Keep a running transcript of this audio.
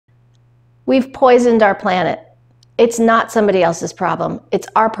We've poisoned our planet. It's not somebody else's problem, it's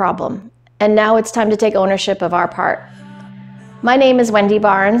our problem. And now it's time to take ownership of our part. My name is Wendy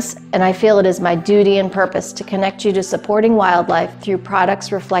Barnes, and I feel it is my duty and purpose to connect you to supporting wildlife through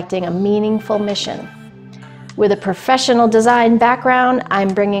products reflecting a meaningful mission. With a professional design background,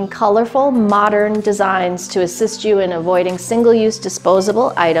 I'm bringing colorful, modern designs to assist you in avoiding single-use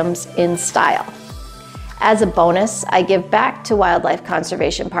disposable items in style. As a bonus, I give back to wildlife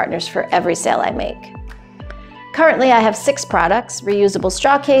conservation partners for every sale I make. Currently, I have 6 products: reusable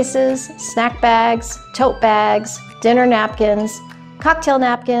straw cases, snack bags, tote bags, dinner napkins, cocktail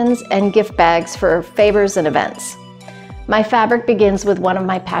napkins, and gift bags for favors and events. My fabric begins with one of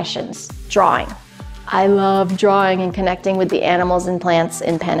my passions, drawing. I love drawing and connecting with the animals and plants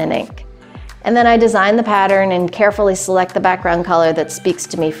in pen and ink. And then I design the pattern and carefully select the background color that speaks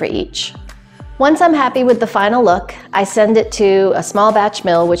to me for each. Once I'm happy with the final look, I send it to a small batch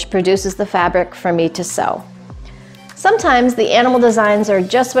mill which produces the fabric for me to sew. Sometimes the animal designs are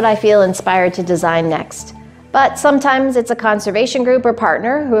just what I feel inspired to design next, but sometimes it's a conservation group or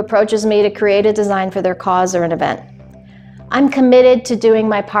partner who approaches me to create a design for their cause or an event. I'm committed to doing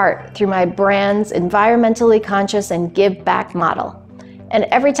my part through my brand's environmentally conscious and give back model. And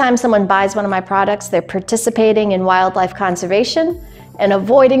every time someone buys one of my products, they're participating in wildlife conservation and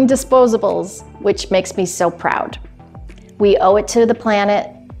avoiding disposables, which makes me so proud. We owe it to the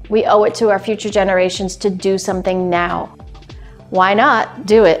planet, we owe it to our future generations to do something now. Why not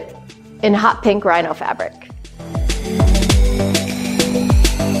do it in hot pink rhino fabric?